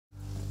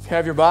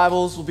Have your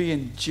Bibles, we'll be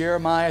in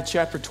Jeremiah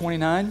chapter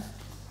 29.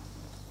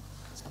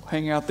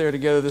 Hang out there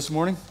together this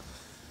morning.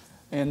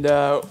 And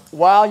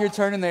while you're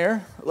turning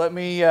there, let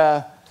me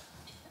tell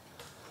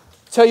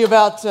you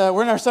about,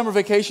 we're in our summer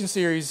vacation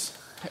series,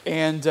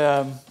 and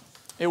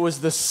it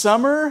was the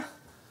summer,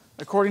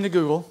 according to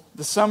Google,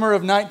 the summer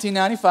of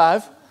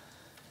 1995,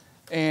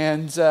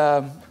 and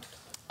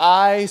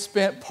I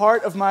spent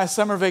part of my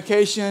summer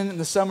vacation in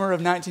the summer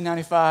of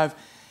 1995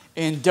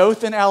 in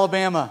Dothan,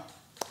 Alabama.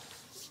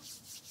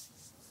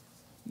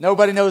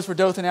 Nobody knows where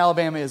Dothan,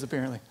 Alabama is,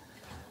 apparently.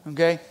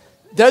 Okay?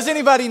 Does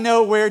anybody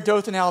know where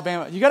Dothan,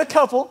 Alabama? You got a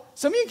couple.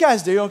 Some of you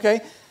guys do,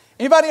 okay?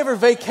 Anybody ever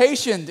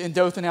vacationed in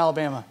Dothan,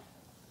 Alabama?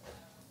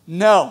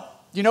 No.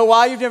 You know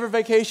why you've never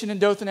vacationed in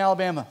Dothan,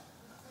 Alabama?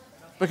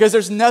 Because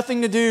there's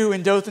nothing to do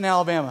in Dothan,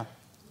 Alabama.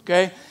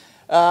 Okay?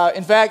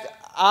 In fact,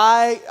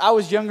 I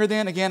was younger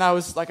then. Again, I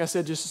was, like I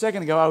said just a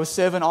second ago, I was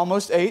 7,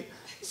 almost 8.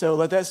 So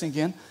let that sink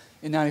in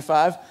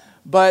 95.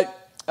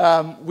 But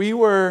we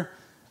were...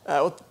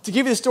 to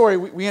give you the story,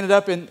 we ended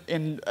up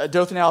in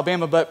Dothan,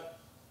 Alabama, but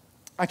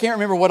I can't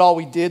remember what all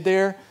we did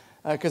there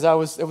because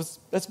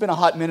that's been a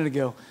hot minute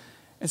ago.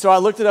 And so I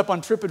looked it up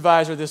on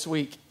TripAdvisor this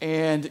week.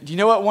 And do you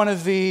know what one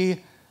of the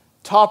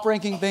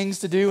top-ranking things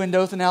to do in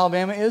Dothan,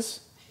 Alabama is?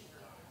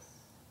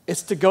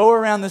 It's to go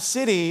around the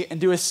city and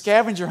do a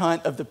scavenger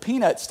hunt of the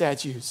peanut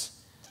statues.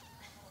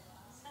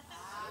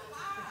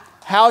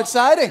 How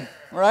exciting,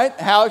 right?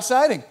 How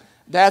exciting.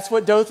 That's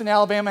what Dothan,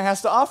 Alabama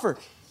has to offer.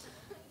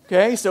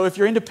 Okay, so if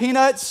you're into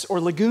peanuts or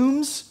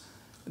legumes,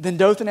 then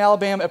Dothan,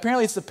 Alabama,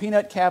 apparently it's the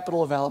peanut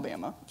capital of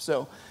Alabama.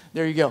 So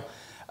there you go.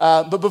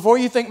 But before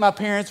you think my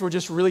parents were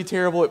just really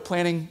terrible at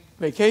planning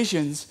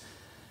vacations,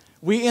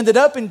 we ended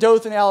up in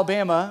Dothan,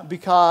 Alabama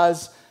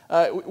because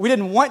we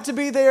didn't want to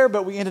be there,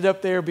 but we ended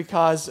up there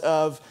because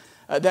of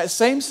that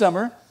same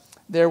summer,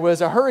 there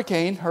was a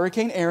hurricane,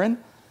 Hurricane Aaron,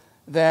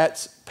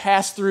 that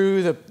passed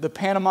through the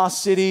Panama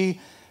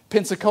City,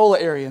 Pensacola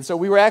area. And so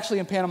we were actually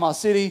in Panama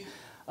City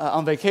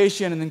on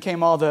vacation, and then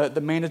came all the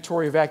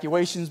mandatory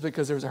evacuations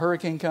because there was a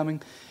hurricane coming.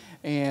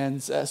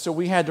 And so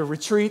we had to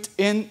retreat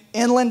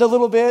inland a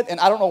little bit, and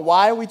I don't know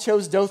why we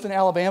chose Dothan,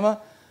 Alabama.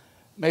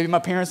 Maybe my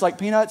parents like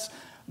peanuts,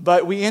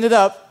 but we ended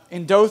up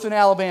in Dothan,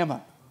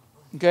 Alabama.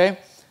 Okay?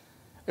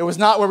 It was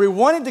not where we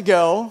wanted to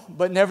go,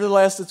 but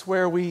nevertheless, it's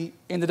where we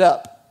ended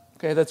up.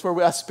 Okay? That's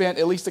where I spent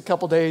at least a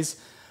couple days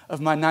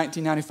of my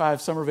 1995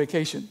 summer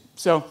vacation.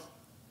 So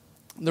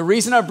the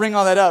reason I bring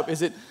all that up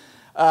is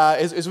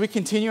as we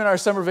continue in our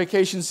summer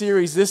vacation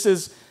series, this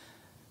is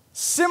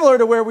similar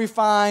to where we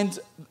find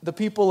the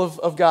people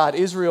of God,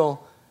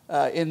 Israel,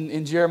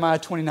 in Jeremiah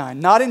 29.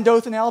 Not in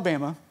Dothan,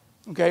 Alabama,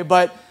 okay,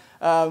 but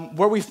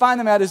where we find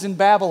them at is in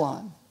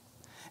Babylon.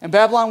 And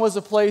Babylon was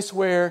a place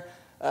where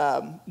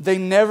they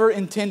never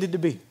intended to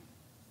be.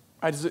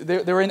 Right?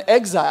 They were in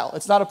exile.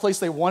 It's not a place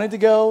they wanted to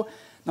go,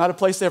 not a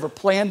place they ever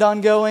planned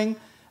on going,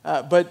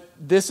 but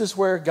this is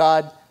where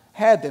God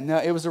had them. Now,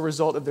 it was a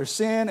result of their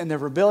sin and their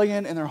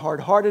rebellion and their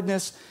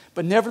hard-heartedness,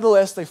 but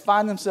nevertheless, they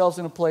find themselves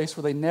in a place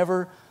where they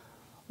never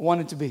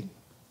wanted to be,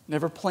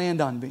 never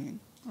planned on being,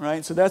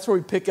 right? So that's where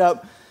we pick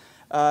up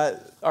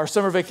our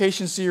summer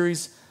vacation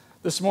series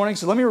this morning.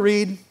 So let me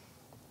read.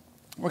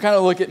 We'll kind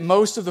of look at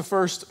most of the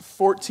first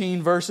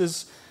 14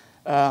 verses.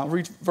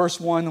 Read verse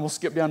 1, and we'll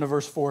skip down to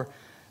verse 4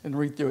 and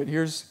read through it.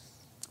 Here's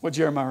what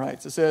Jeremiah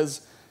writes. It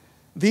says,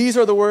 "These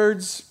are the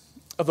words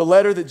of the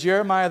letter that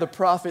Jeremiah the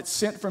prophet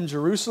sent from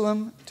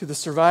Jerusalem to the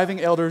surviving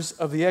elders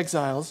of the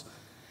exiles,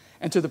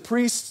 and to the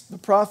priests, the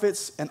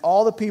prophets, and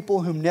all the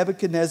people whom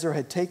Nebuchadnezzar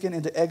had taken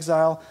into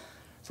exile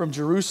from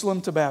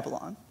Jerusalem to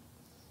Babylon."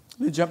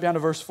 Then jump down to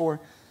verse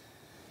 4.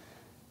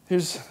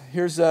 Here's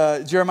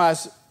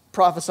Jeremiah's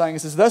prophesying. It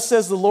says, "Thus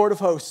says the Lord of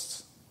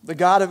hosts, the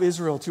God of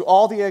Israel, to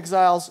all the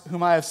exiles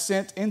whom I have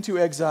sent into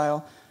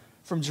exile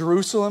from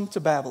Jerusalem to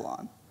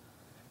Babylon.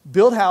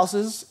 Build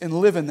houses and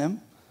live in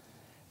them.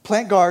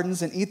 Plant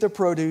gardens and eat their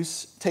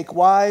produce. Take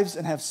wives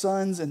and have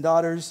sons and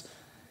daughters.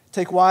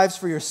 Take wives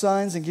for your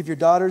sons and give your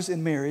daughters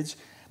in marriage,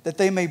 that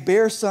they may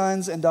bear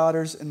sons and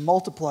daughters and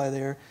multiply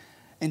there,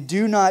 and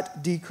do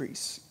not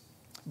decrease.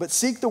 But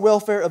seek the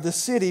welfare of the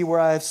city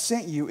where I have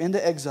sent you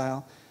into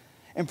exile,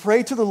 and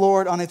pray to the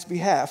Lord on its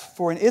behalf,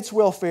 for in its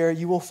welfare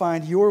you will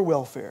find your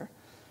welfare.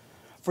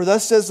 For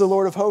thus says the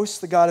Lord of hosts,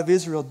 the God of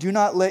Israel, do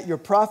not let your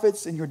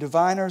prophets and your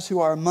diviners who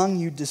are among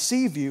you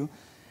deceive you,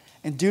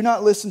 and do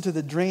not listen to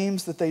the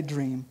dreams that they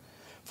dream.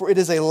 For it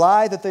is a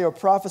lie that they are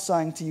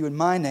prophesying to you in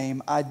my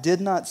name. I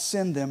did not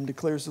send them,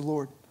 declares the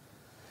Lord.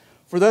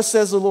 For thus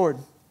says the Lord,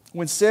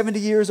 when 70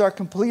 years are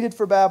completed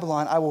for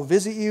Babylon, I will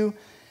visit you,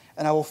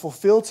 and I will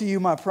fulfill to you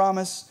my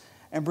promise,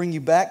 and bring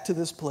you back to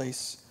this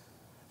place.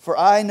 For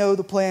I know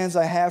the plans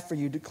I have for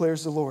you,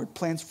 declares the Lord,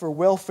 plans for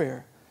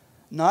welfare,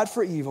 not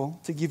for evil,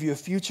 to give you a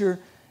future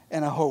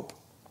and a hope.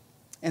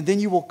 And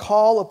then you will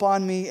call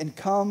upon me and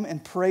come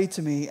and pray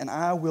to me, and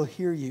I will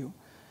hear you.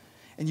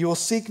 And you will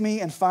seek me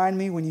and find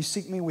me when you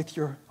seek me with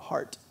your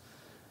heart.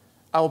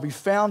 I will be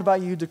found by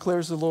you,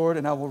 declares the Lord,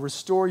 and I will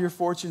restore your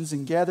fortunes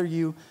and gather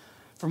you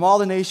from all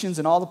the nations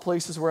and all the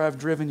places where I have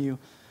driven you,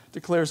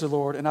 declares the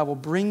Lord, and I will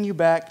bring you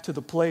back to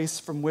the place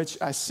from which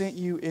I sent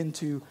you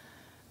into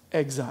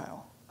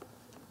exile.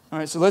 All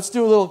right, so let's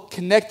do a little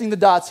connecting the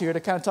dots here to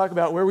kind of talk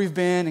about where we've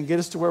been and get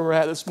us to where we're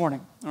at this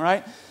morning. All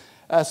right,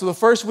 so the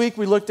first week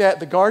we looked at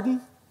the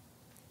Garden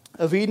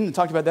of Eden and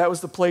talked about that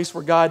was the place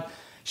where God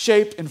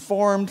shaped and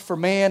formed for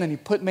man, and he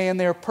put man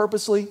there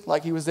purposely,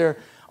 like he was there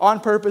on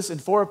purpose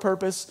and for a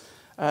purpose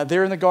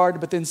there in the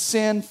garden. But then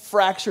sin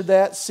fractured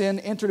that. Sin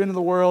entered into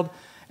the world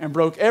and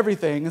broke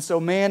everything. And so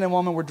man and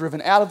woman were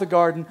driven out of the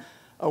garden,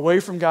 away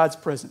from God's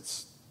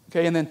presence.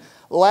 Okay, and then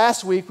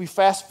last week we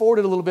fast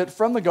forwarded a little bit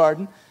from the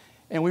garden,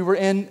 and we were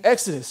in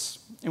Exodus,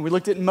 and we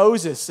looked at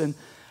Moses. And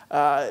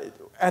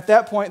at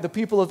that point, the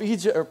people of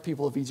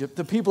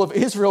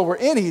Israel were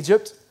in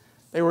Egypt.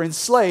 They were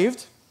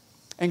enslaved,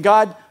 and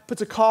God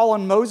puts a call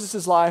on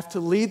Moses' life to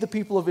lead the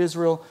people of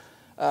Israel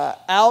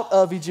out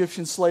of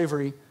Egyptian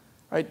slavery,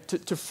 right,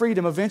 to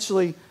freedom,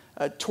 eventually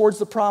towards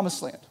the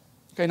promised land.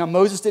 Okay, now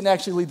Moses didn't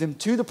actually lead them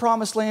to the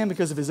promised land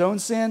because of his own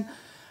sin,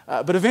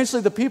 but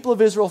eventually the people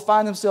of Israel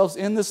find themselves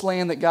in this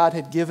land that God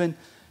had given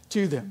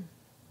to them.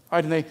 All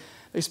right, and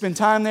they spend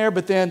time there,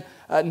 but then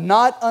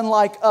not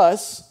unlike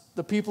us,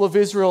 the people of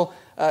Israel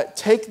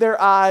take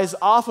their eyes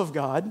off of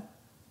God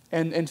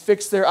and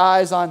fix their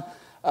eyes on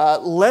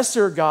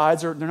lesser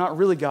gods, or they're not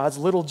really gods,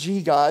 little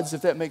g gods,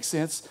 if that makes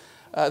sense.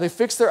 They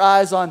fix their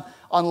eyes on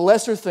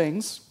lesser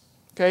things,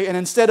 okay? And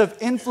instead of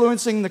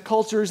influencing the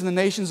cultures and the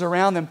nations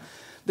around them,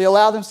 they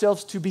allow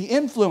themselves to be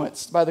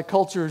influenced by the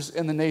cultures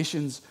and the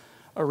nations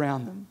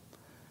around them.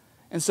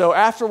 And so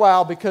after a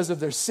while, because of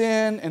their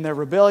sin and their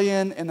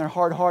rebellion and their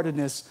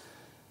hard-heartedness,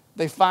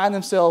 they find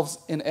themselves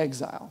in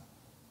exile.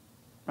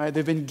 Right?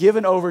 They've been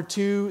given over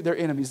to their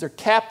enemies. They're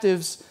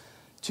captives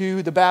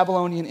to the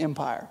Babylonian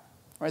Empire.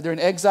 Right? They're in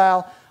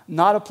exile,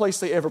 not a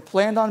place they ever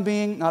planned on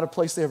being, not a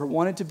place they ever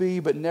wanted to be,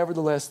 but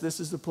nevertheless, this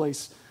is the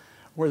place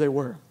where they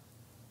were.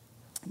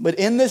 But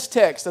in this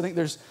text, I think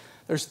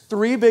there's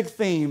three big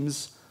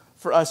themes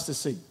for us to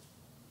see,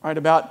 right,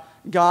 about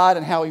God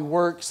and how he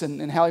works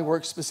and how he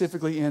works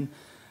specifically in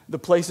the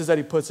places that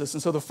he puts us.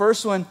 And so the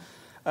first one,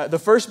 the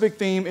first big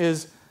theme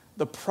is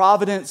the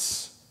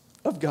providence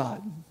of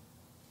God.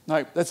 All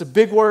right, that's a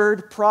big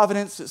word,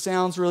 providence. It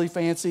sounds really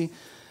fancy.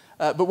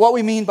 But what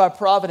we mean by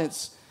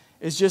providence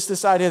is just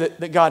this idea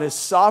that God is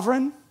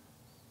sovereign,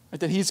 right,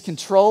 that he's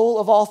control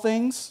of all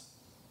things,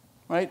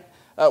 right?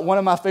 One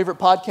of my favorite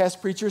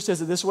podcast preachers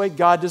says it this way: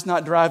 God does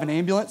not drive an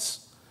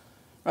ambulance,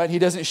 right? He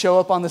doesn't show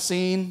up on the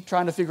scene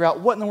trying to figure out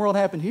what in the world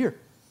happened here,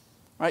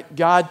 right?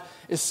 God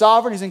is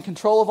sovereign. He's in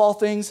control of all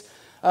things,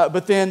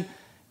 but then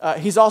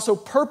he's also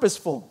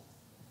purposeful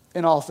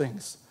in all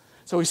things.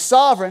 So he's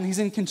sovereign. He's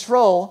in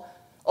control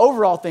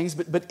over all things,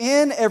 but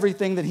in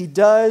everything that he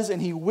does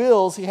and he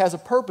wills, he has a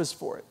purpose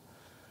for it.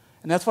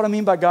 And that's what I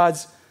mean by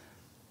God's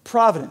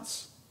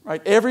providence.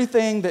 Right?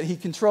 Everything that he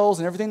controls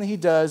and everything that he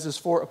does is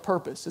for a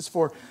purpose. It's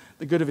for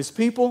the good of his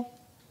people.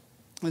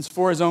 It's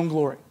for his own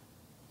glory.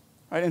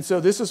 Right? And so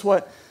this is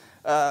what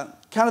kind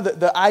of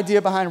the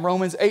idea behind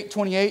Romans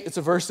 8:28. It's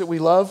a verse that we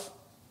love.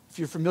 If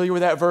you're familiar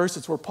with that verse,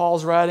 it's where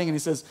Paul's writing, and he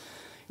says,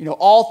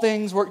 all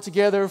things work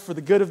together for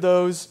the good of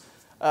those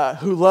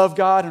who love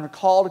God and are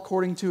called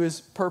according to his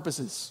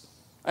purposes.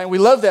 And we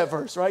love that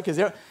verse, right? Because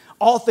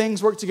all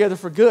things work together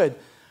for good.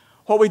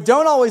 What we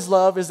don't always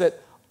love is that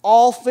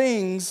all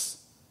things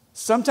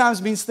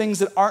sometimes means things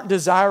that aren't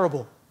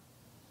desirable.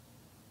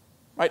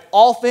 Right?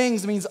 All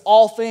things means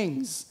all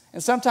things.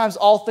 And sometimes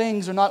all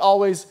things are not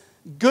always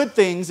good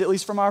things, at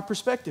least from our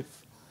perspective.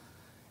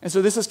 And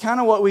so this is kind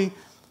of what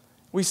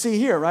we see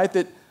here, right?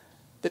 That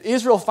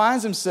Israel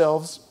finds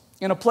themselves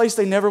in a place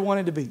they never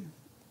wanted to be,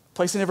 a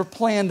place they never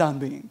planned on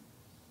being.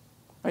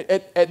 Right?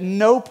 At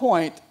no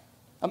point,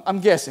 I'm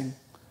guessing,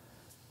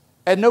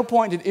 at no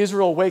point did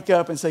Israel wake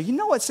up and say, you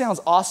know what sounds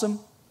awesome?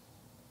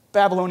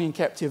 Babylonian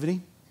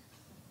captivity.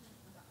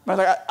 Right?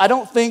 Like, I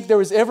don't think there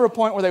was ever a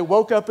point where they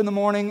woke up in the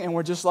morning and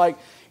were just like,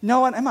 you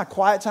know what, in my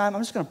quiet time,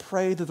 I'm just going to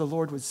pray that the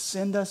Lord would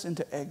send us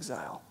into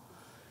exile.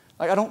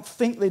 Like, I don't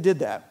think they did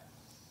that.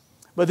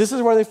 But this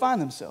is where they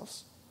find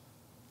themselves.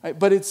 Right?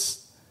 But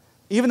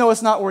even though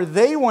it's not where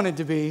they wanted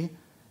to be,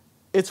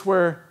 it's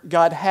where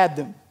God had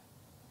them.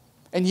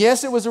 And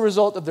yes, it was a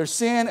result of their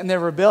sin and their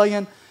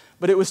rebellion,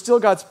 but it was still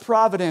God's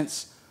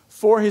providence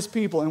for his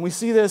people. And we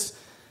see this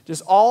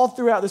just all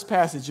throughout this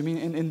passage. I mean,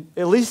 in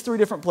at least three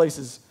different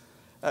places.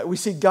 We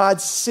see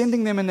God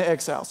sending them into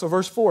exile. So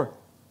verse 4,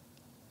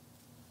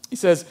 he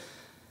says,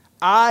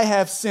 I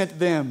have sent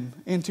them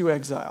into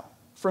exile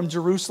from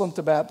Jerusalem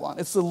to Babylon.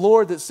 It's the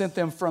Lord that sent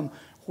them from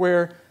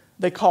where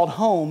they called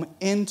home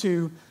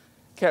into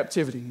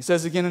captivity. He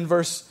says again in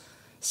verse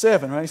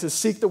 7, right? He says,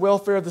 seek the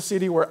welfare of the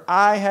city where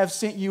I have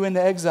sent you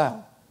into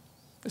exile.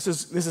 This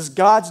is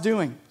God's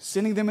doing,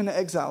 sending them into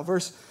exile.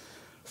 Verse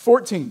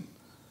 14,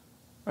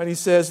 right? He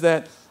says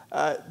that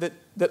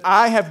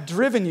I have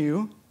driven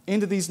you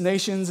into these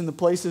nations and the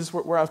places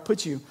where I've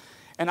put you,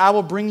 and I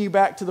will bring you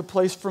back to the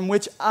place from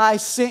which I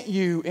sent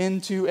you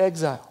into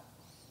exile.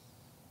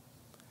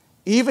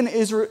 Even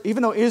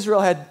though Israel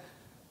had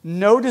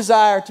no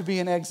desire to be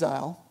in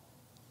exile,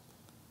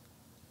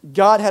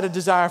 God had a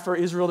desire for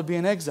Israel to be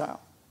in exile,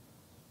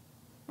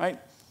 right?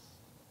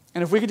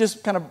 And if we could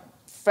just kind of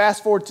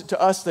fast forward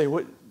to us today,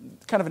 what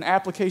kind of an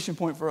application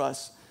point for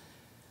us.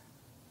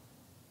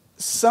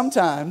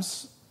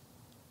 Sometimes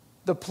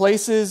the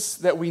places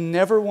that we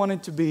never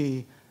wanted to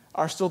be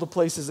are still the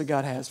places that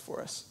God has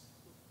for us,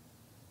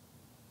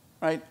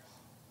 right?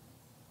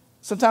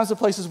 Sometimes the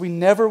places we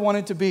never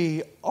wanted to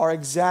be are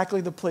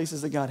exactly the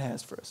places that God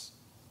has for us.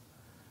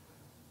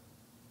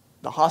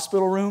 The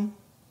hospital room,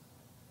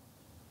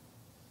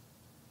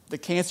 the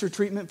cancer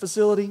treatment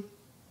facility,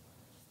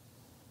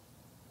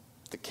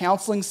 the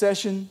counseling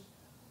session.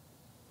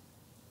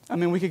 I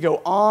mean, we could go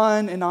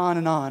on and on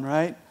and on,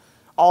 right?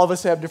 All of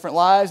us have different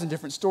lives and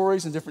different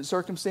stories and different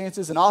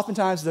circumstances, and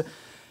oftentimes the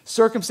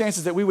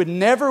circumstances that we would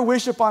never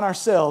wish upon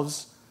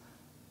ourselves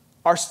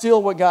are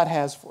still what God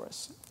has for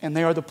us, and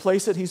they are the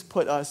place that He's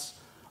put us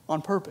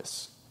on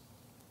purpose.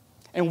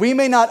 And we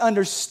may not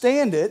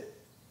understand it,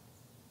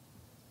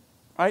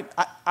 right?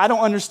 I don't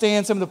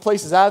understand some of the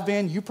places I've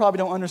been. You probably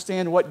don't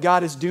understand what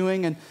God is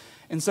doing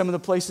in some of the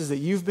places that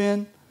you've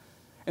been.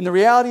 And the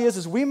reality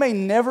is we may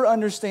never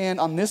understand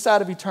on this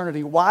side of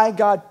eternity why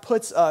God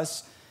puts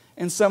us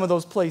in some of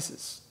those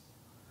places.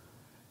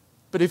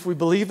 But if we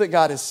believe that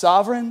God is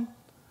sovereign,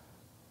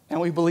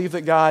 and we believe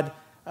that God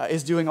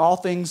is doing all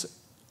things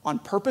on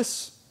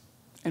purpose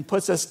and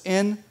puts us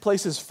in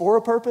places for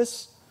a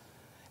purpose,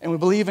 and we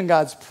believe in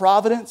God's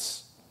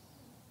providence,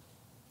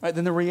 right,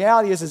 then the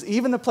reality is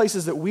even the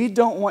places that we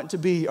don't want to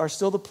be are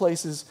still the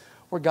places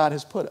where God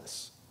has put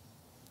us.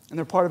 And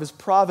they're part of His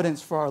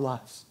providence for our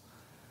lives.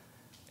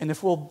 And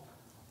if we'll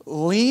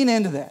lean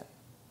into that,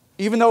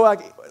 even though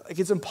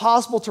it's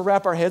impossible to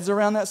wrap our heads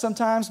around that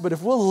sometimes, but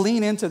if we'll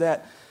lean into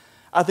that,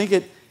 I think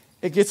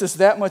it gets us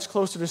that much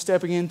closer to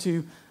stepping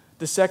into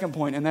the second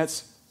point, and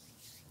that's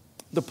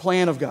the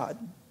plan of God.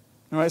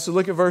 All right, so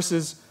look at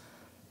verses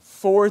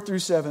 4 through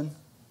 7.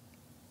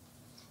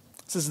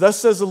 It says, "Thus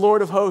says the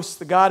Lord of hosts,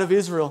 the God of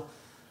Israel,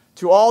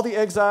 to all the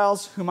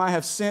exiles whom I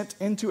have sent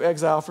into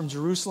exile from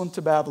Jerusalem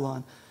to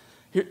Babylon."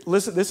 Here,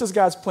 listen, this is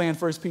God's plan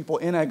for His people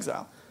in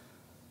exile.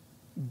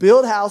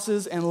 "Build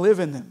houses and live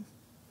in them.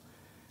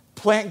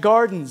 Plant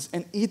gardens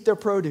and eat their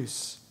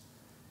produce.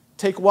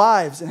 Take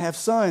wives and have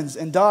sons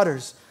and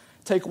daughters.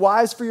 Take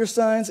wives for your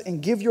sons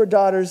and give your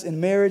daughters in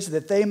marriage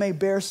that they may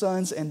bear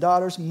sons and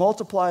daughters.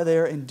 Multiply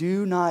there and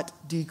do not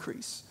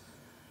decrease.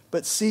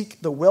 But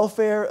seek the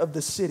welfare of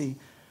the city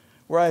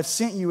where I have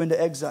sent you into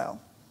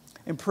exile.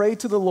 And pray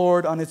to the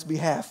Lord on its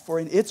behalf. For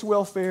in its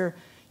welfare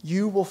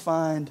you will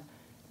find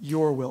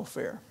your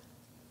welfare."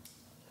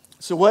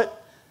 So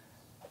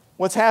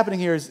what's happening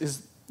here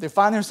is they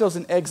find themselves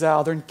in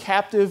exile.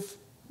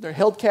 They're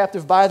held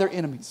captive by their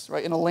enemies,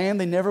 right? In a land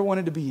they never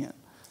wanted to be in.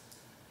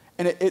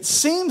 And it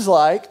seems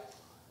like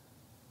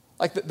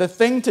the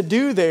thing to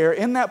do there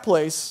in that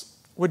place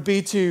would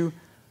be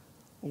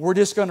we're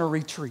just going to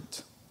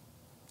retreat,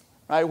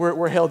 right?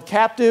 We're held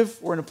captive.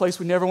 We're in a place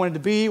we never wanted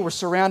to be. We're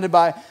surrounded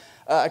by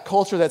a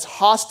culture that's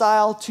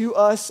hostile to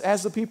us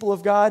as the people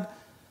of God.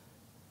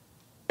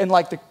 And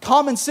the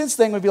common sense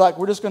thing would be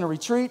we're just going to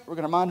retreat. We're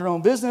going to mind our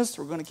own business.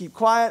 We're going to keep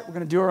quiet. We're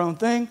going to do our own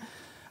thing.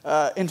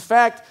 In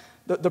fact,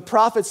 the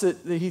prophets that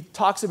he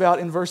talks about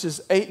in verses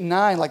 8 and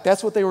 9,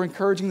 that's what they were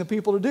encouraging the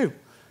people to do.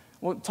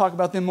 We'll talk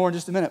about them more in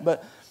just a minute.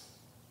 But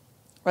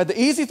right, the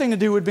easy thing to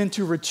do would have been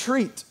to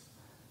retreat.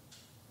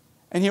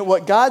 And yet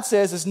what God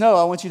says is, no,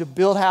 I want you to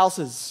build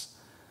houses.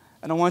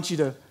 And I want you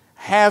to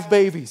have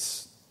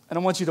babies. And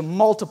I want you to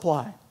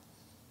multiply.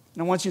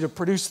 And I want you to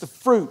produce the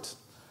fruit.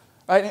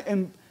 Right?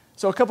 And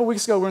so a couple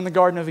weeks ago, we were in the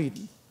Garden of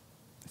Eden.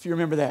 If you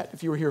remember that,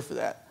 if you were here for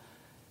that.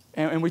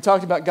 And we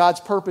talked about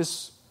God's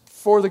purpose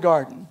for the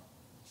garden.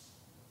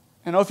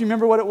 I don't know if you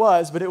remember what it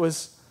was, but it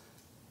was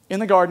in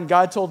the garden,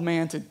 God told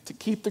man to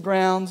keep the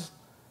ground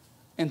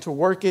and to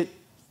work it,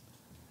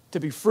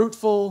 to be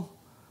fruitful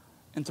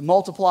and to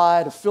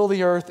multiply, to fill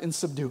the earth and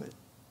subdue it.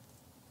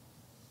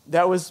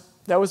 That was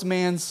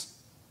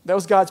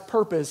God's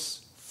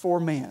purpose for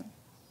man.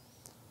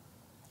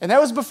 And that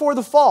was before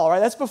the fall, right?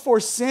 That's before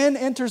sin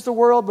enters the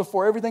world,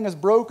 before everything is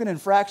broken and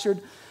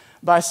fractured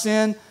by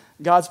sin.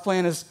 God's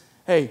plan is,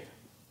 hey,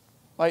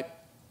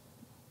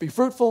 be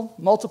fruitful,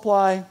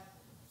 multiply,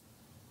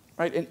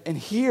 right? And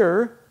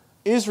here,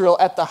 Israel,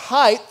 at the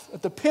height,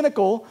 at the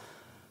pinnacle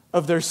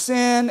of their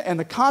sin and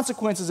the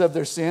consequences of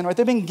their sin, right?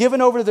 They've been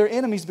given over to their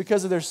enemies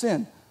because of their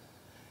sin.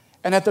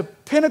 And at the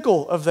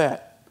pinnacle of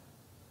that,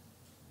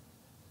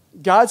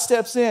 God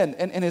steps in,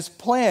 and His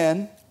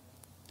plan,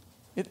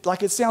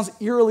 it sounds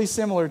eerily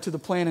similar to the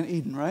plan in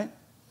Eden, right?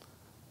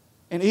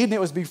 In Eden, it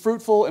was be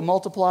fruitful and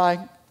multiply,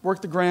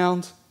 work the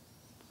ground.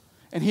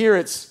 And here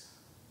it's,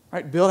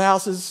 right, build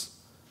houses,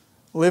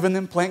 live in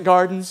them, plant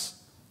gardens,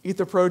 eat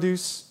their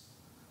produce,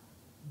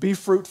 be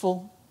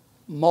fruitful,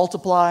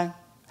 multiply,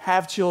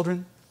 have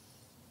children.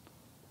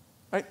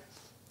 Right?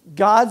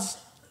 God's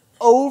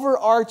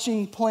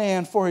overarching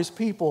plan for His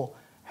people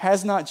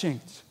has not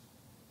changed.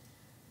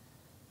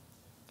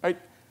 Right?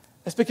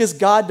 That's because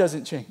God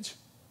doesn't change.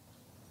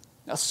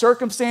 Now,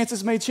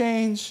 circumstances may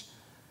change,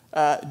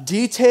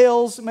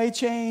 Details may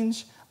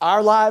change.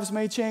 Our lives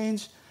may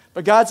change.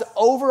 But God's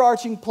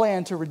overarching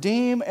plan to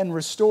redeem and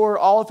restore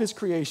all of his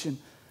creation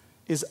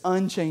is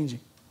unchanging.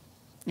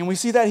 And we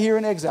see that here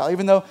in exile.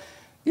 Even though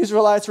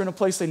Israelites are in a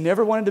place they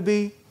never wanted to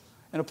be,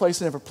 in a place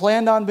they never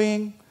planned on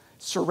being,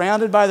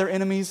 surrounded by their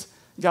enemies,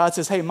 God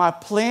says, hey, my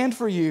plan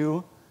for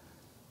you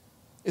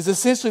is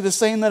essentially the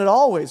same that it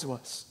always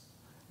was.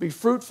 Be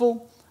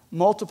fruitful,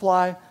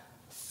 multiply,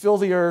 fill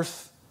the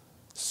earth,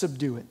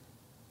 subdue it.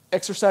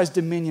 Exercise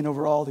dominion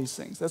over all these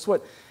things. That's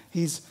what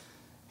he's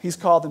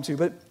called them to.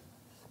 But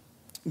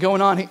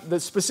going on, the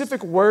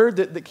specific word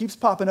that keeps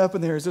popping up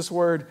in there is this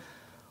word,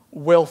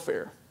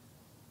 welfare.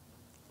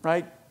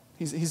 Right?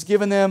 He's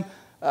given them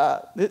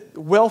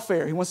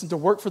welfare. He wants them to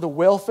work for the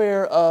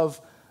welfare of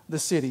the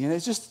city. And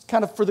it's just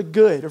kind of for the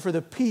good or for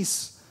the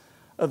peace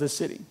of the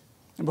city.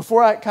 And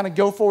before I kind of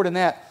go forward in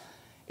that,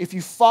 if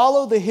you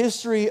follow the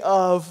history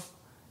of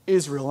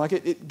Israel, like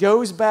it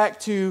goes back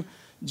to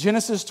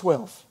Genesis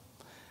 12.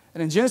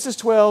 And in Genesis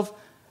 12,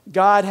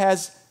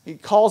 he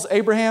calls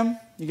Abraham.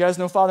 You guys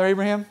know Father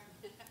Abraham?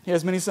 He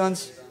has many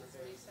sons.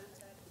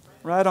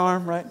 Right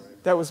arm, right?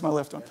 That was my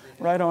left arm.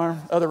 Right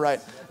arm, other right.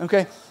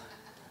 Okay.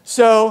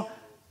 So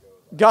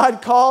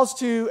God calls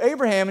to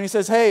Abraham and he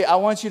says, hey, I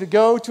want you to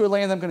go to a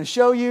land I'm going to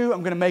show you.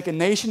 I'm going to make a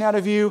nation out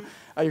of you.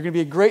 You're going to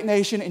be a great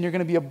nation and you're going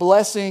to be a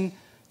blessing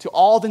to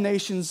all the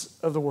nations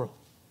of the world.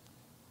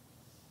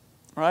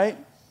 Right?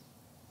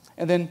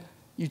 And then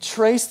you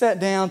trace that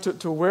down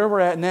to where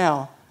we're at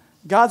now.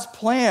 God's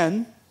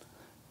plan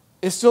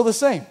is still the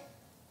same.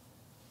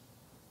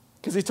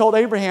 Because he told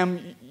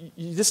Abraham,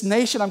 this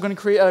nation I'm going to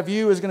create out of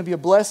you is going to be a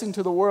blessing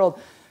to the world,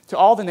 to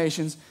all the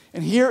nations.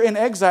 And here in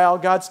exile,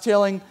 God's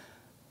telling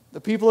the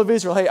people of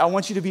Israel, hey, I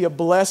want you to be a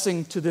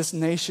blessing to this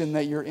nation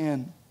that you're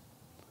in.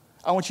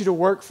 I want you to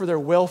work for their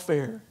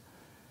welfare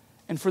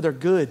and for their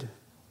good.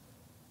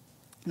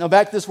 Now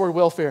back to this word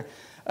welfare.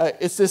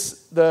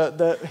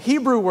 The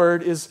Hebrew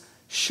word is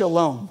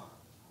shalom.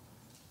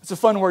 It's a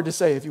fun word to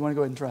say if you want to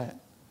go ahead and try it.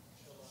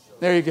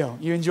 There you go.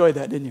 You enjoyed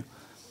that, didn't you?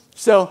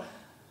 So,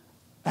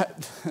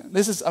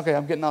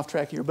 I'm getting off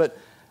track here, but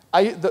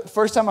the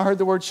first time I heard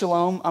the word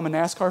shalom, I'm a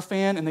NASCAR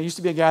fan, and there used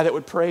to be a guy that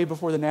would pray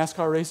before the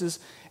NASCAR races,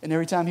 and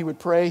every time he would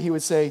pray, he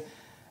would say,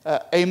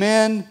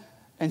 amen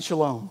and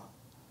shalom.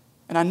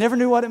 And I never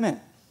knew what it meant.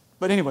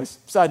 But anyways,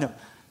 side note,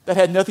 that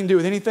had nothing to do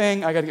with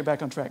anything. I got to get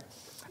back on track.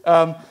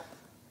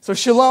 So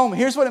shalom,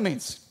 here's what it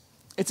means.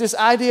 It's this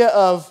idea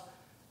of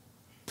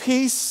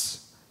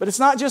peace, but it's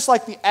not just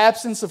like the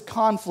absence of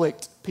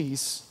conflict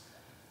peace.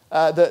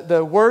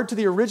 The word to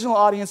the original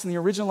audience in the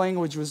original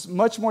language was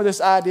much more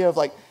this idea of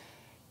like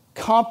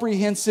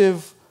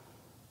comprehensive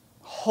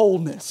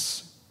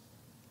wholeness.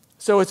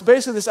 So it's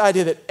basically this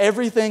idea that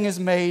everything is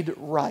made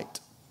right.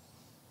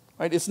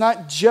 Right? It's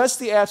not just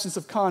the absence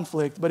of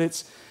conflict, but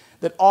it's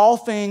that all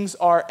things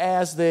are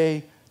as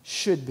they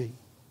should be.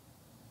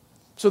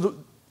 So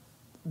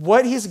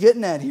what he's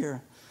getting at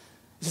here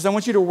is I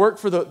want you to work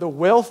for the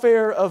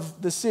welfare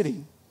of the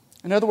city.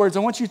 In other words, I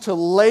want you to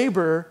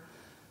labor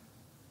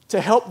to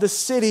help the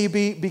city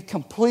be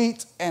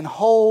complete and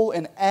whole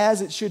and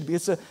as it should be.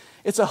 It's a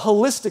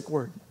holistic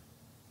word,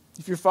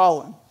 if you're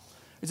following.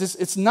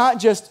 It's not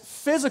just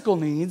physical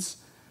needs,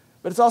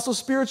 but it's also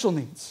spiritual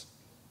needs.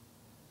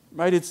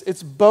 Right?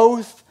 It's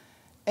both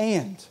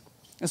and.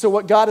 And so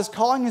what God is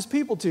calling his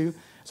people to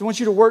is I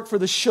want you to work for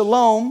the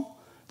shalom,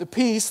 the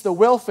peace, the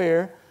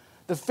welfare,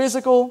 the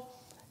physical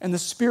and the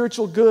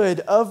spiritual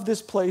good of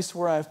this place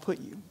where I've put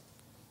you.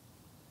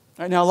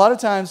 All right, now, a lot of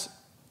times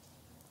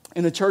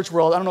in the church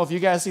world, I don't know if you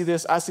guys see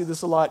this, I see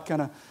this a lot,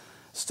 kind of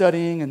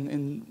studying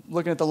and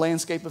looking at the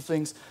landscape of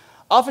things.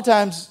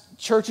 Oftentimes,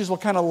 churches will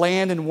kind of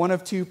land in one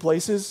of two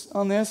places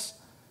on this.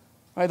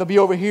 Right? They'll be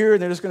over here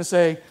and they're just going to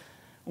say,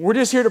 we're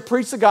just here to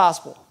preach the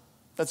gospel.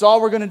 That's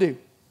all we're going to do.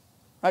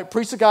 Right?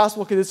 Preach the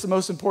gospel because it's the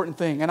most important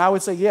thing. And I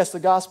would say, yes, the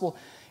gospel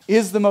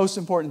is the most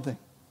important thing.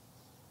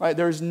 Right?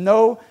 There is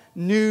no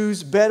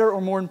news better or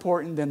more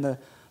important than the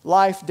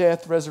life,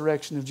 death,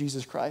 resurrection of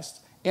Jesus Christ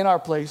in our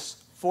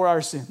place for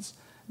our sins.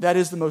 That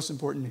is the most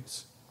important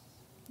news.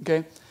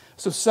 Okay?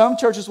 So some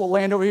churches will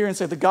land over here and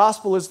say the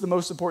gospel is the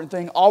most important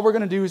thing. All we're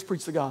going to do is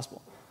preach the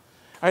gospel.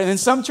 All right, and then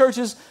some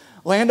churches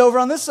land over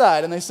on this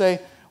side and they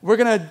say we're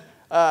going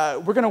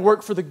to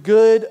work for the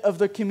good of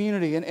the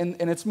community.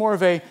 And it's more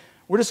of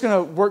we're just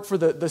going to work for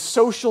the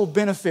social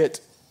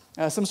benefit,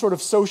 some sort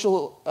of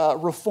social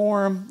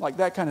reform, like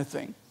that kind of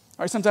thing.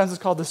 All right, sometimes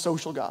it's called the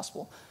social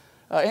gospel.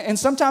 And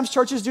sometimes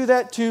churches do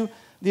that to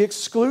the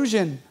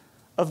exclusion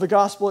of the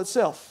gospel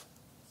itself.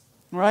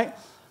 Right?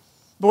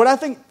 But what I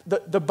think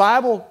the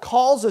Bible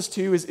calls us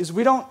to is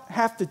we don't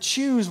have to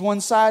choose one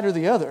side or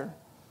the other.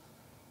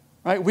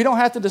 Right? We don't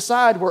have to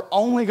decide we're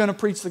only going to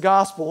preach the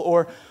gospel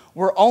or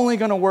we're only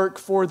going to work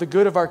for the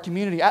good of our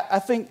community. I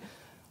think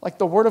like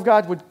the Word of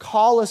God would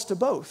call us to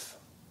both.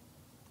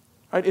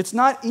 Right? It's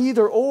not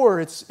either or,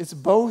 it's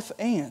both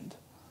and.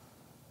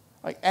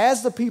 Like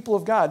as the people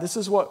of God, this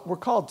is what we're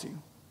called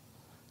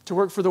to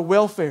work for the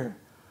welfare,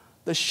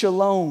 the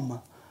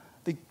shalom,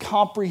 the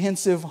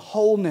comprehensive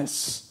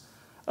wholeness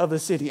of the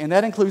city. And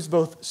that includes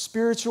both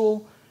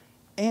spiritual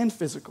and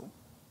physical.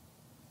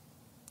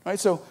 Right?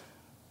 So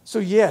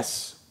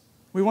yes,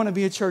 we want to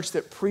be a church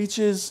that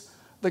preaches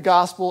the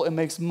gospel and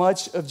makes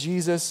much of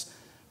Jesus,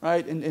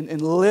 right?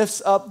 And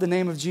lifts up the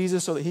name of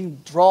Jesus so that he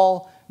can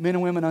draw men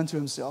and women unto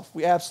himself.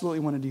 We absolutely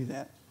want to do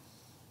that.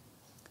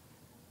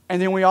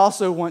 And then we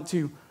also want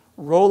to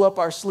roll up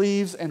our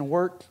sleeves and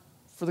work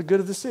for the good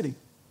of the city.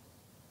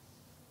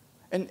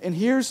 And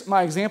here's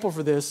my example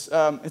for this.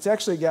 It's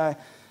actually a guy,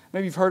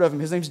 maybe you've heard of him.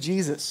 His name's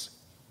Jesus.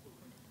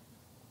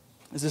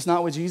 Is this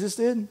not what Jesus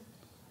did?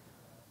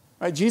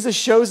 Right? Jesus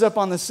shows up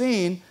on the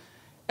scene,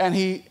 and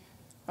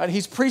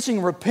he's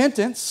preaching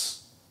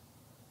repentance.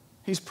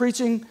 He's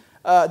preaching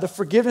the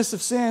forgiveness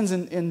of sins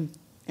in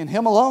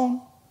him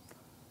alone.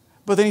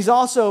 But then he's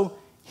also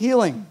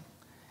healing,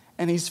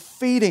 and he's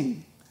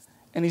feeding,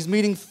 and he's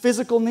meeting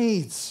physical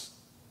needs.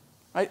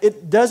 Right?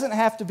 It doesn't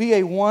have to be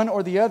a one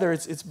or the other.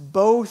 It's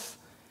both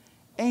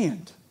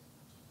and.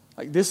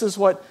 Like, this is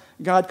what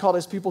God called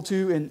his people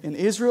to in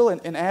Israel,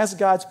 and as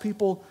God's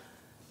people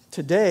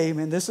today,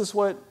 man, this is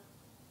what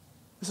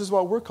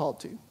we're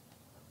called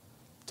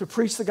to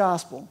preach the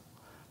gospel,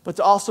 but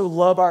to also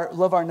love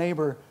our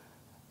neighbor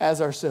as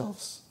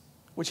ourselves,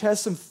 which has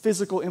some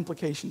physical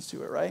implications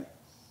to it, right?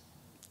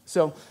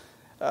 So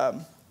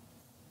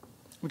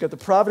we got the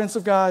providence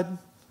of God,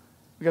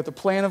 we got the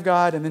plan of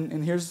God,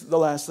 and here's the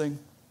last thing,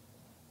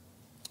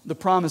 the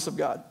promise of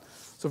God.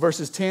 So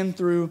verses 10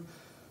 through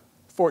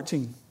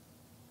 14.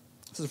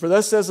 It says, "For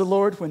thus says the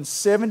Lord, when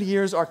 70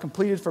 years are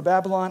completed for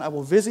Babylon, I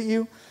will visit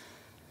you,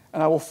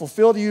 and I will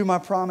fulfill to you my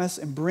promise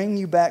and bring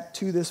you back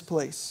to this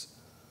place."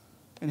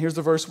 And here's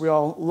the verse we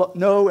all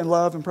know and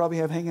love and probably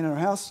have hanging in our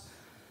house.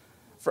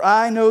 "For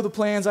I know the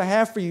plans I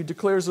have for you,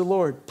 declares the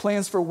Lord,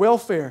 plans for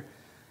welfare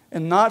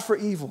and not for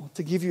evil,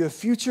 to give you a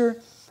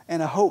future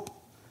and a hope.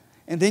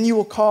 And then you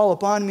will call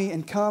upon me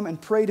and come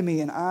and pray to me,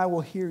 and I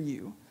will hear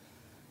you.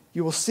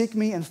 You will seek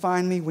me and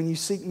find me when you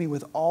seek me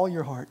with all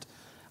your heart.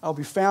 I will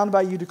be found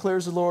by you,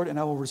 declares the Lord, and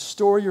I will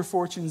restore your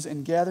fortunes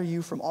and gather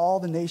you from all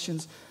the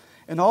nations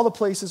and all the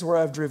places where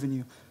I have driven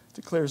you,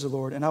 declares the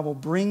Lord. And I will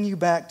bring you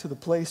back to the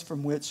place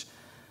from which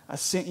I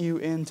sent you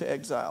into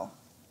exile."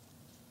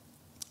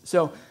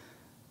 So,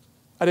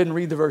 I didn't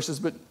read the verses,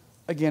 but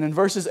again, in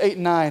verses 8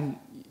 and 9,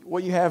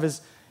 what you have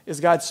is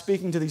God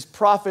speaking to these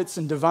prophets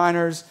and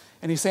diviners,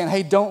 and he's saying,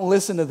 hey, don't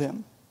listen to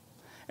them.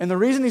 And the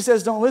reason he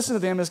says don't listen to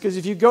them is because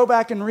if you go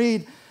back and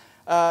read,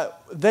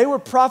 they were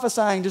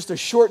prophesying just a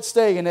short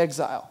stay in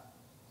exile.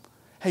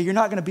 Hey, you're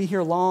not going to be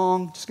here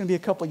long, just going to be a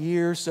couple of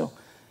years, so,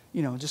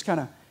 just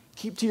kind of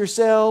keep to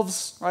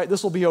yourselves, right?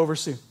 This will be over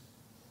soon.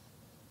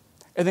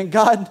 And then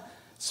God,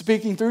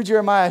 speaking through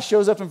Jeremiah,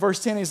 shows up in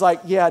verse 10, he's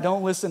like, yeah,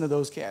 don't listen to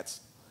those cats.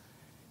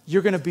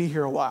 You're going to be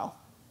here a while.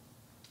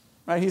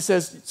 Right? He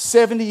says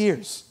 70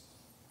 years,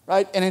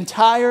 right? An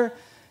entire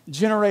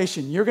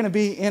generation. You're going to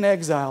be in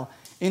exile,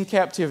 in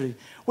captivity,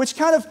 which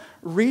kind of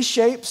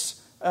reshapes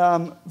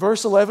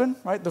verse 11,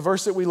 right? The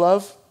verse that we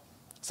love.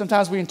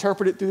 Sometimes we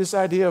interpret it through this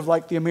idea of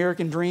like the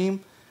American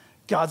dream.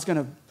 He's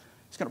going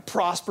to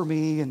prosper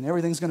me and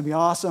everything's going to be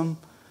awesome.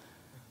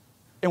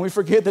 And we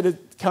forget that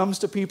it comes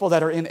to people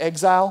that are in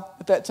exile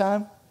at that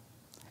time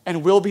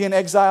and will be in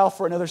exile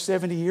for another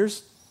 70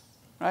 years,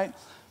 right?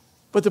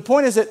 But the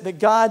point is that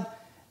God,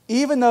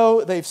 even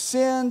though they've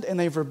sinned and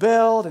they've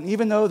rebelled, and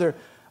even though they're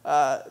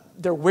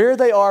where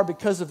they are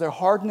because of their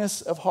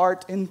hardness of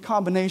heart in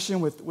combination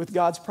with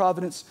God's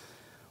providence,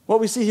 what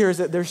we see here is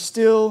that there's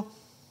still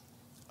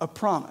a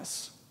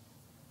promise.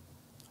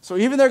 So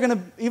even though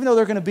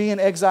they're going to be in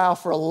exile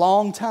for a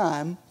long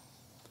time,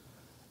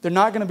 they're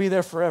not going to be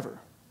there forever.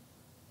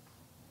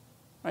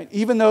 Right?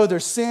 Even though their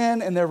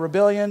sin and their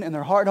rebellion and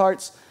their hard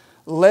hearts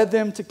led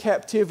them to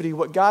captivity,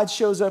 what God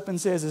shows up and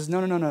says is,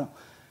 no.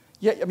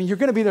 Yeah, I mean, you're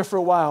going to be there for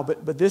a while,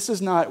 but this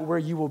is not where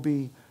you will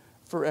be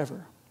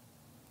forever.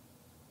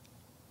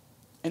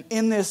 And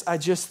in this, I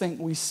just think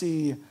we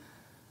see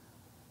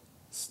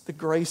the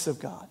grace of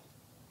God.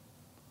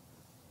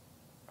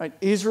 Right?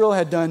 Israel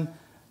had done,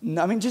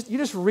 you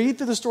just read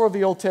through the story of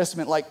the Old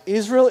Testament, like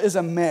Israel is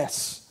a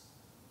mess.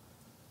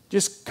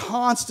 Just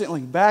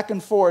constantly back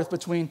and forth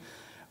between,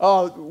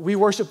 we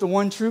worship the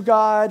one true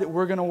God,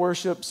 we're going to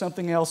worship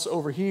something else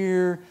over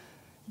here.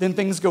 Then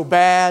things go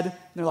bad. And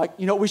they're like,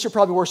 we should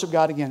probably worship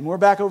God again. We're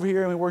back over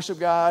here and we worship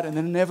God, and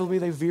then inevitably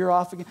they veer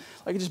off again.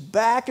 Like just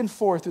back and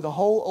forth through the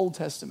whole Old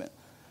Testament.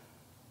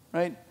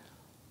 Right?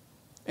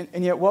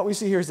 And yet what we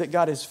see here is that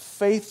God is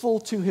faithful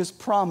to his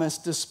promise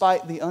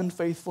despite the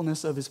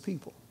unfaithfulness of his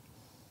people.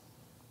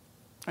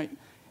 Right?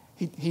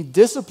 He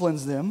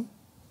disciplines them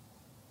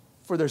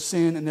for their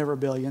sin and their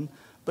rebellion,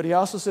 but he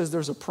also says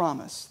there's a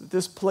promise that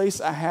this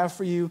place I have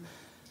for you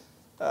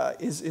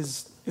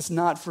is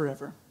not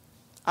forever.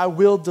 I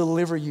will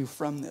deliver you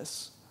from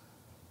this.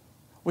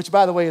 Which,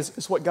 by the way,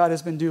 is what God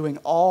has been doing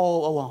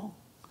all along.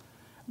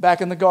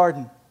 Back in the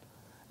garden,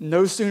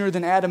 no sooner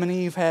than Adam and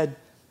Eve had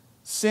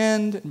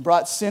sinned and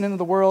brought sin into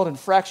the world and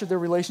fractured their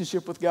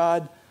relationship with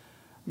God,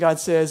 God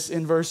says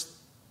in verse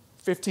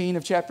 15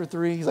 of chapter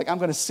 3, he's like, I'm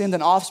going to send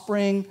an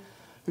offspring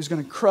who's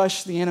going to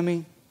crush the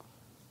enemy,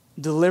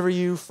 deliver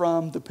you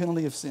from the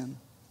penalty of sin.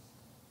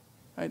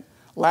 Right?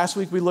 Last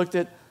week we looked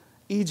at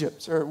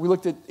Egypt, or we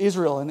looked at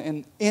Israel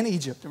and in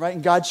Egypt, right?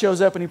 And God shows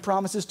up and he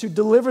promises to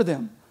deliver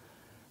them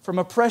from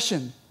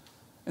oppression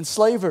and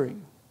slavery.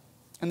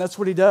 And that's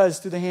what he does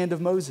through the hand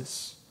of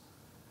Moses.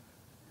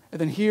 And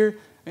then here,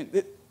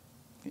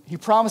 he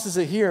promises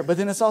it here, but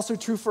then it's also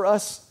true for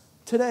us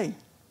today.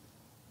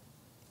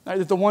 Right?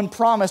 That the one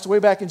promised way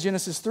back in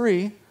Genesis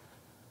 3,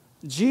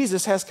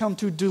 Jesus has come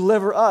to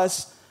deliver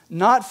us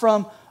not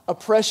from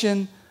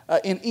oppression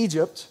in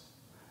Egypt,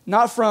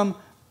 not from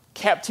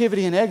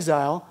captivity and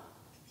exile,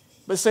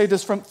 but saved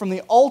us from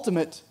the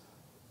ultimate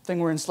thing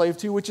we're enslaved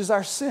to, which is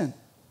our sin.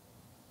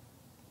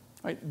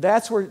 Right?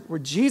 That's where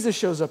Jesus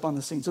shows up on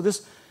the scene. So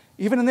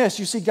even in this,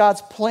 you see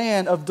God's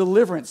plan of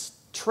deliverance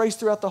traced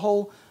throughout the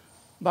whole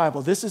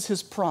Bible. This is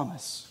his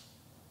promise.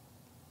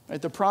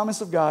 Right? The promise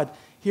of God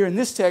here in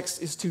this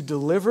text is to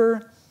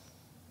deliver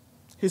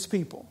his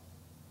people.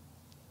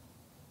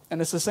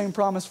 And it's the same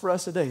promise for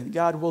us today. That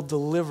God will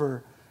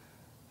deliver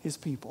his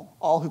people.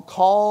 All who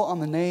call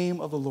on the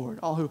name of the Lord,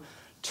 all who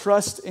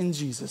trust in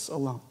Jesus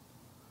alone,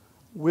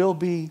 will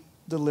be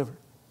delivered.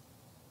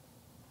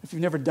 If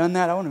you've never done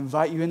that, I want to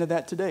invite you into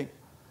that today.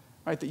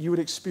 Right? That you would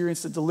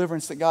experience the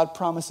deliverance that God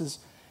promises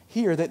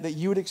here, that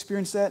you would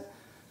experience that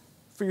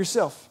for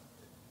yourself.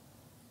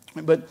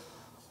 But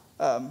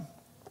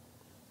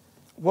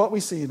what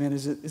we see, man,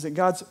 is that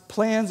God's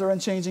plans are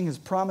unchanging. His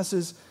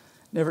promises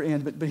never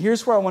end. But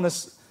here's where I want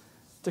us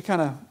to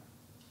kind of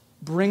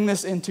bring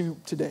this into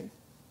today.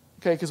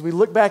 Okay, because we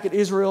look back at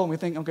Israel and we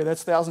think, okay,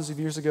 that's thousands of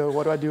years ago.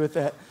 What do I do with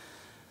that?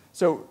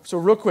 So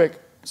real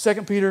quick,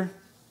 1 Peter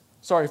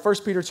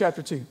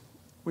chapter 2.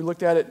 We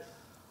looked at it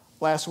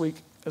last week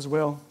as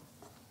well.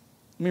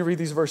 Let me read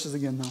these verses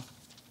again, though.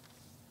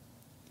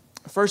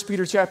 1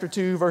 Peter chapter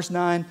 2, verse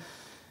 9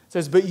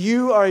 says, "But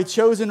you are a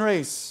chosen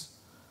race,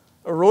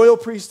 a royal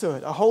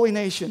priesthood, a holy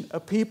nation, a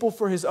people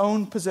for his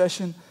own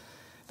possession,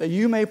 that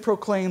you may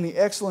proclaim the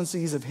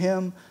excellencies of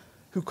him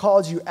who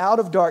called you out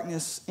of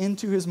darkness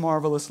into his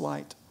marvelous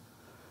light.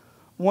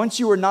 Once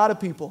you were not a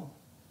people,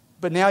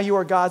 but now you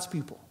are God's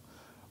people.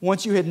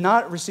 Once you had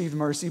not received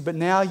mercy, but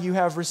now you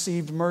have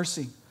received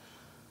mercy.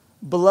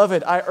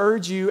 Beloved, I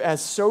urge you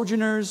as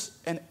sojourners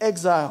and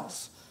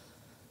exiles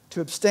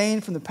to abstain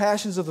from the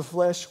passions of the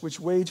flesh which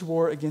wage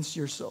war against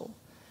your soul.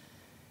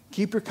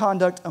 Keep your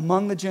conduct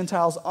among the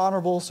Gentiles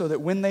honorable, so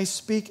that when they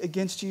speak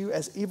against you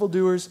as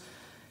evildoers,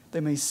 they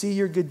may see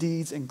your good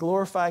deeds and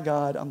glorify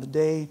God on the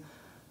day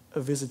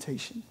of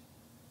visitation."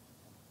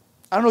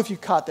 I don't know if you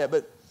caught that,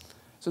 but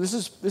so this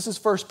is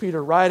 1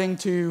 Peter writing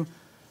to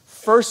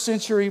first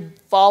century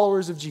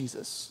followers of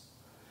Jesus.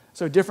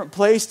 So different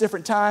place,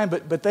 different time,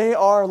 but they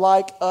are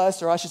like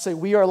us, or I should say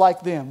we are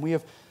like them. We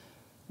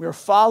are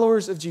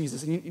followers of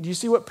Jesus. And do you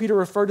see what Peter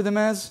referred to them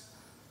as?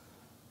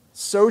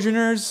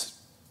 Sojourners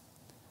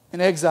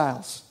and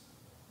exiles.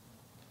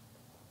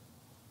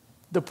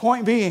 The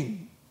point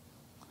being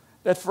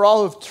that for all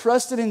who have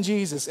trusted in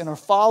Jesus and are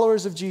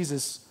followers of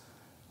Jesus,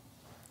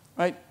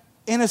 right,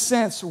 in a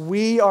sense,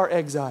 we are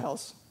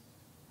exiles.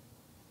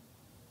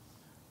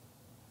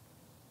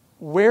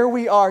 Where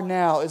we are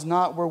now is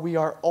not where we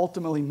are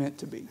ultimately meant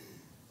to be.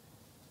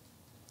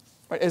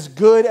 Right? As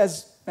good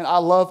as, and I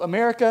love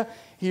America,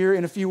 here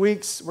in a few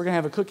weeks, we're going to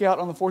have a cookout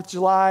on the 4th of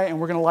July, and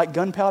we're going to light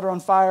gunpowder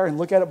on fire and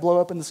look at it blow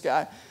up in the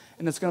sky,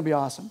 and it's going to be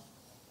awesome.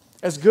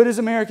 As good as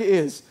America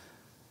is,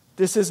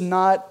 this is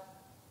not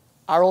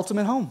our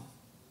ultimate home.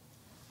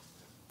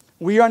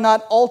 We are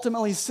not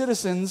ultimately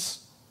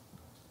citizens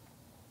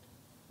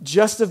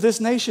just of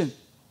this nation.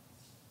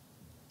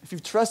 If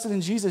you've trusted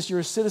in Jesus, you're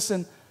a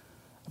citizen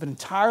of an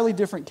entirely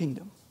different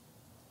kingdom.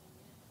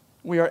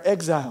 We are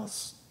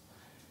exiles.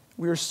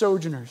 We are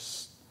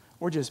sojourners.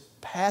 We're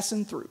just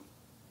passing through.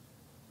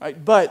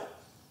 Right? But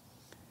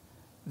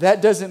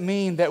that doesn't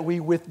mean that we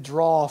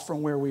withdraw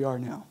from where we are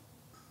now.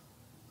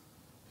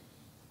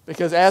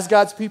 Because as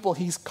God's people,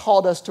 He's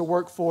called us to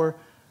work for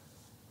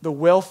the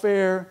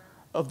welfare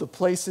of the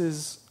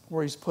places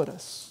where He's put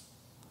us.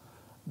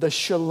 The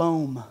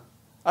shalom.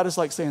 I just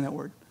like saying that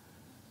word.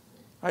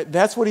 Right?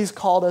 That's what He's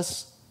called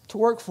us to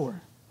work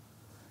for.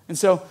 And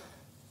so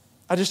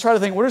I just try to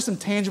think, what are some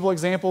tangible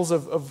examples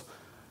of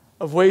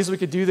ways we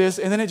could do this?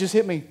 And then it just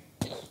hit me.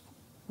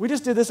 We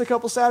just did this a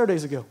couple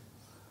Saturdays ago.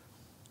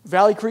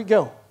 Valley Creek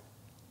Go.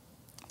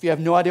 If you have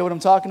no idea what I'm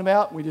talking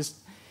about, we just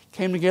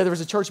came together as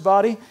a church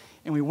body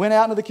and we went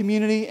out into the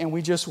community and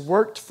we just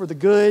worked for the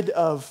good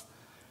of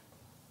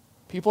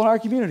people in our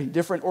community,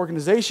 different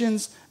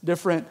organizations,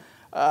 different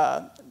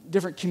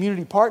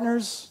community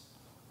partners.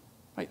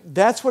 Right?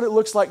 That's what it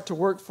looks like to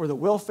work for the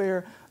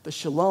welfare, the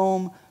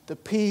shalom, the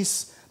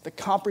peace, the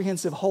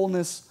comprehensive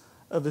wholeness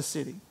of the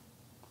city.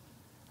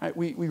 Right?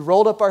 We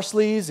rolled up our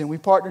sleeves and we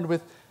partnered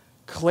with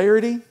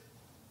Clarity.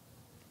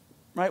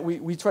 Right?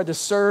 We tried to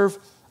serve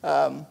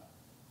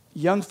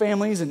young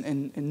families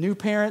and new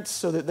parents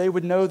so that they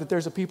would know that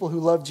there's a people who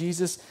love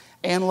Jesus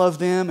and love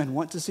them and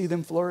want to see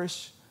them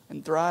flourish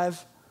and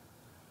thrive.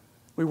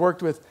 We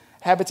worked with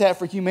Habitat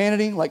for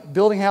Humanity, like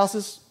building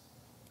houses.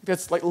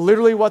 That's like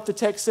literally what the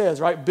text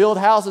says, right? Build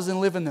houses and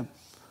live in them.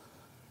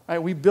 Right?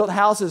 We built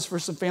houses for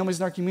some families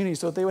in our community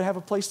so that they would have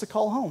a place to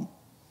call home.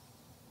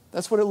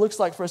 That's what it looks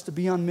like for us to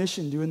be on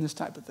mission doing this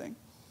type of thing.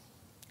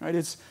 Right?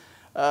 It's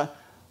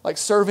like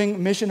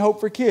serving Mission Hope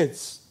for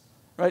Kids,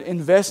 right?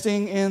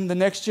 Investing in the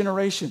next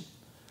generation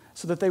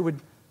so that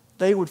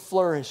they would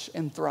flourish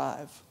and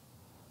thrive.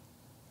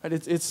 Right?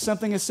 It's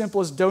something as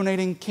simple as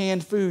donating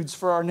canned foods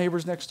for our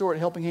neighbors next door at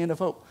Helping Hand of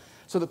Hope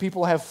so that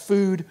people have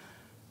food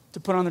to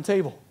put on their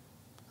table.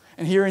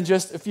 And here in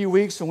just a few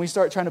weeks, when we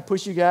start trying to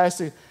push you guys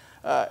to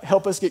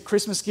help us get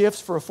Christmas gifts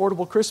for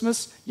affordable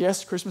Christmas,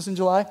 yes, Christmas in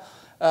July.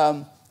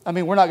 We're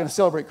not going to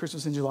celebrate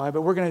Christmas in July,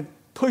 but we're going to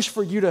push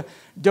for you to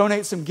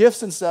donate some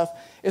gifts and stuff.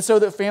 It's so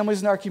that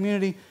families in our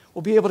community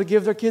will be able to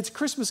give their kids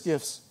Christmas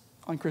gifts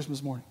on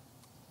Christmas morning.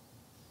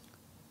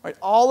 Right?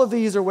 All of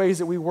these are ways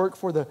that we work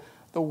for the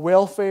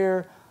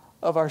welfare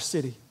of our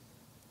city.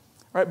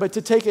 Right? But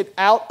to take it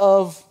out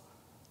of,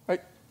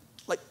 right,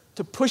 like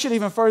to push it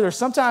even further,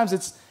 sometimes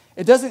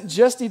it doesn't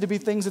just need to be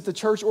things that the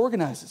church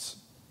organizes.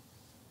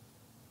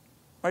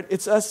 Right?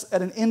 It's us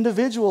at an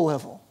individual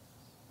level,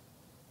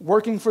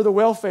 working for the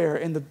welfare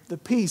and the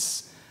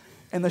peace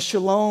and the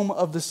shalom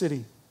of the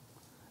city.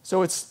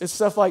 So it's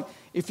stuff like,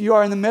 if you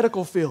are in the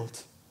medical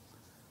field,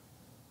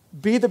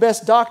 be the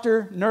best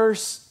doctor,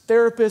 nurse,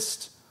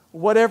 therapist,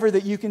 whatever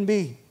that you can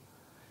be.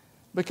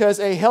 Because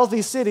a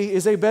healthy city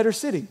is a better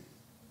city.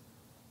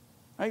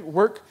 Right?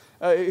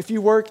 If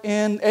you work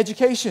in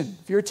education,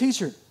 if you're a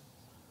teacher,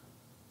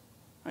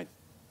 right?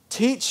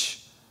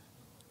 Teach,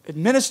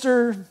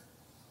 administer,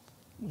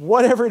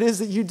 whatever it is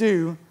that you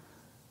do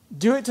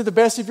it to the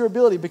best of your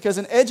ability, because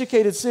an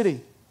educated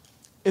city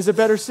is a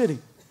better city.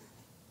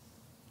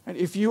 And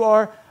if you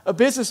are a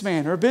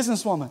businessman or a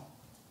businesswoman,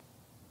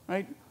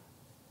 right?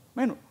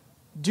 Man,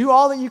 do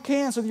all that you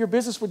can so that your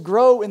business would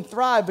grow and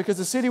thrive, because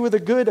a city with a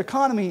good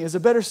economy is a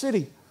better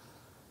city.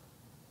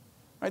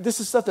 Right? This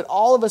is stuff that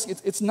all of us,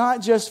 it's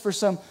not just for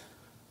some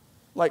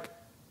like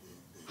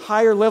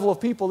higher level of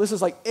people. This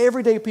is like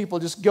everyday people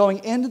just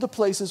going into the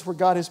places where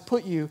God has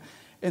put you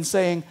and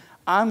saying,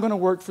 I'm going to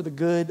work for the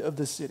good of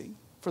the city,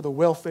 for the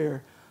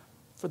welfare,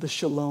 for the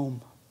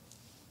shalom.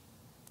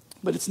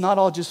 But it's not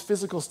all just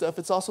physical stuff,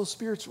 it's also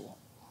spiritual.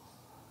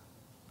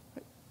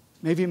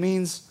 Maybe it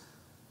means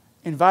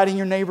inviting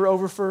your neighbor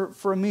over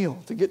for a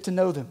meal, to get to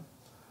know them.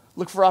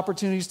 Look for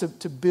opportunities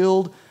to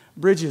build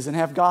bridges and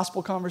have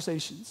gospel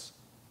conversations.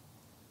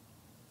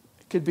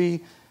 It could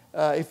be,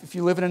 if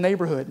you live in a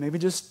neighborhood, maybe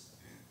just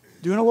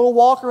doing a little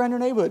walk around your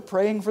neighborhood,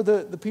 praying for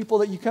the people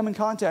that you come in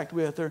contact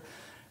with, or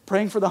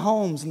praying for the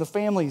homes and the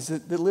families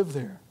that live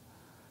there.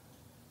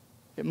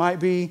 It might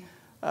be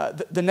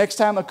the next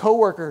time a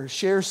coworker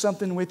shares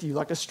something with you,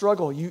 like a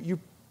struggle, you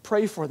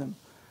pray for them.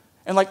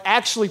 And like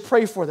actually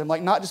pray for them.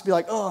 Like not just be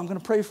like, oh, I'm going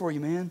to pray for you,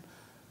 man.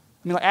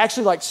 Like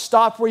actually like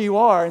stop where you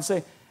are and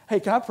say, hey,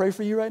 can I pray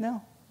for you right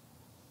now?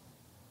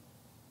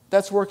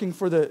 That's working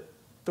for the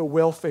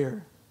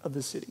welfare of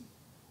the city.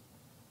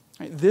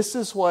 Right? This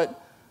is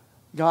what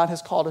God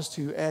has called us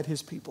to at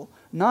His people.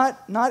 Not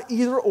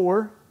either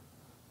or,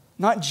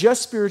 not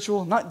just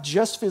spiritual, not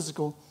just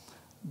physical,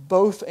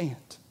 both and.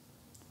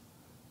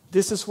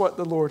 This is what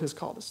the Lord has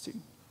called us to.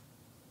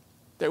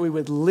 That we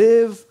would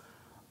live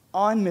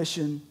on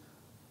mission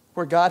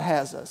where God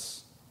has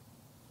us,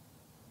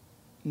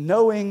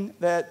 knowing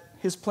that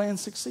His plans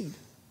succeed.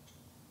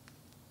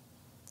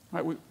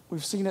 Right,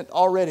 we've seen it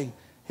already.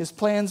 His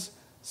plans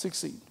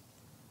succeed.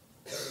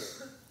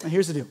 And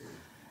here's the deal.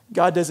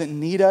 God doesn't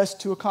need us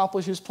to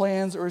accomplish His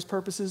plans or His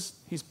purposes.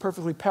 He's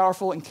perfectly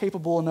powerful and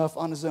capable enough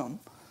on His own.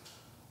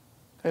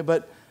 Okay,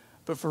 but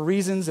for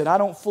reasons that I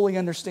don't fully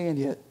understand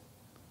yet,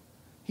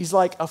 He's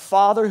like a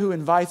father who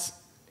invites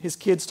his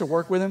kids to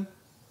work with him.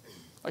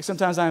 Like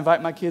sometimes I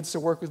invite my kids to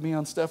work with me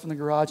on stuff in the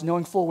garage,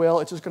 knowing full well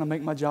it's just going to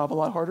make my job a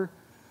lot harder.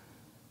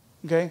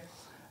 Okay?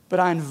 But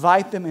I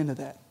invite them into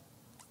that.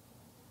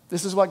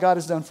 This is what God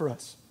has done for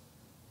us.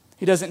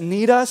 He doesn't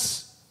need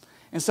us,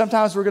 and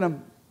sometimes we're going to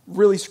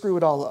really screw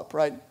it all up,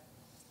 right?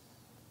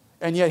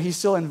 And yet He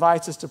still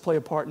invites us to play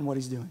a part in what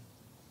He's doing.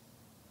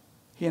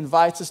 He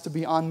invites us to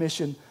be on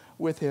mission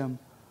with Him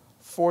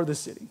for the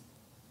city.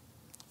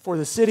 For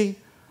the city,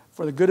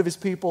 for the good of His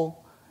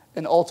people,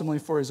 and ultimately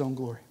for His own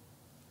glory.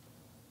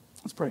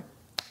 Let's pray.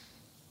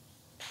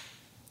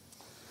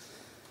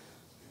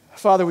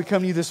 Father, we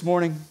come to You this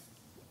morning,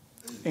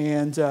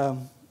 and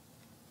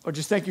Lord,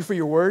 just thank You for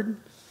Your word.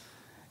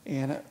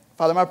 And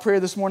Father, my prayer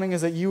this morning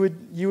is that You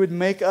would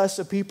make us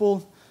a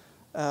people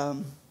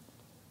or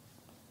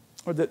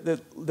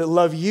that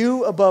love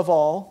You above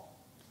all.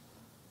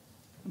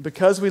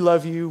 Because we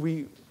love You,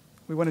 we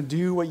want to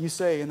do what You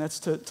say, and that's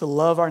to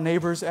love our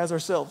neighbors as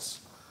ourselves.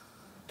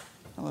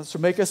 So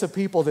make us a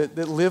people that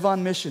live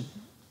on mission,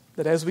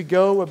 that as we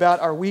go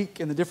about our week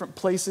in the different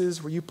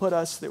places where You put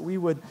us, that we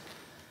would,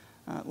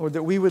 Lord,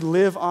 that we would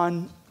live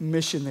on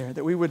mission there,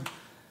 that we would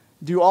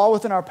do all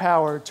within our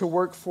power to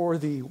work for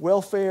the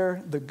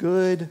welfare, the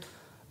good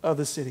of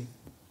the city.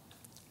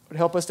 Lord,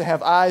 help us to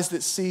have eyes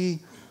that see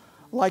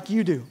like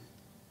you do.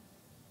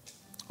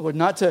 Lord,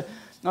 not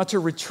to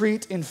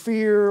retreat in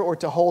fear or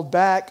to hold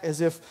back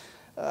as if,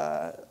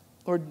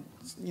 Lord,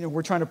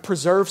 we're trying to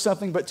preserve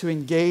something, but to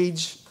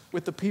engage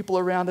with the people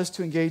around us,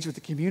 to engage with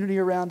the community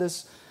around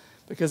us,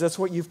 because that's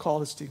what you've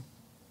called us to.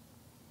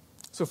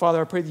 So,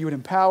 Father, I pray that you would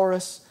empower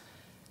us,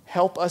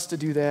 help us to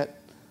do that.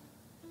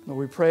 Lord,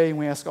 we pray and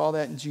we ask all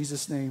that in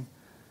Jesus' name.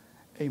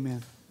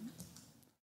 Amen.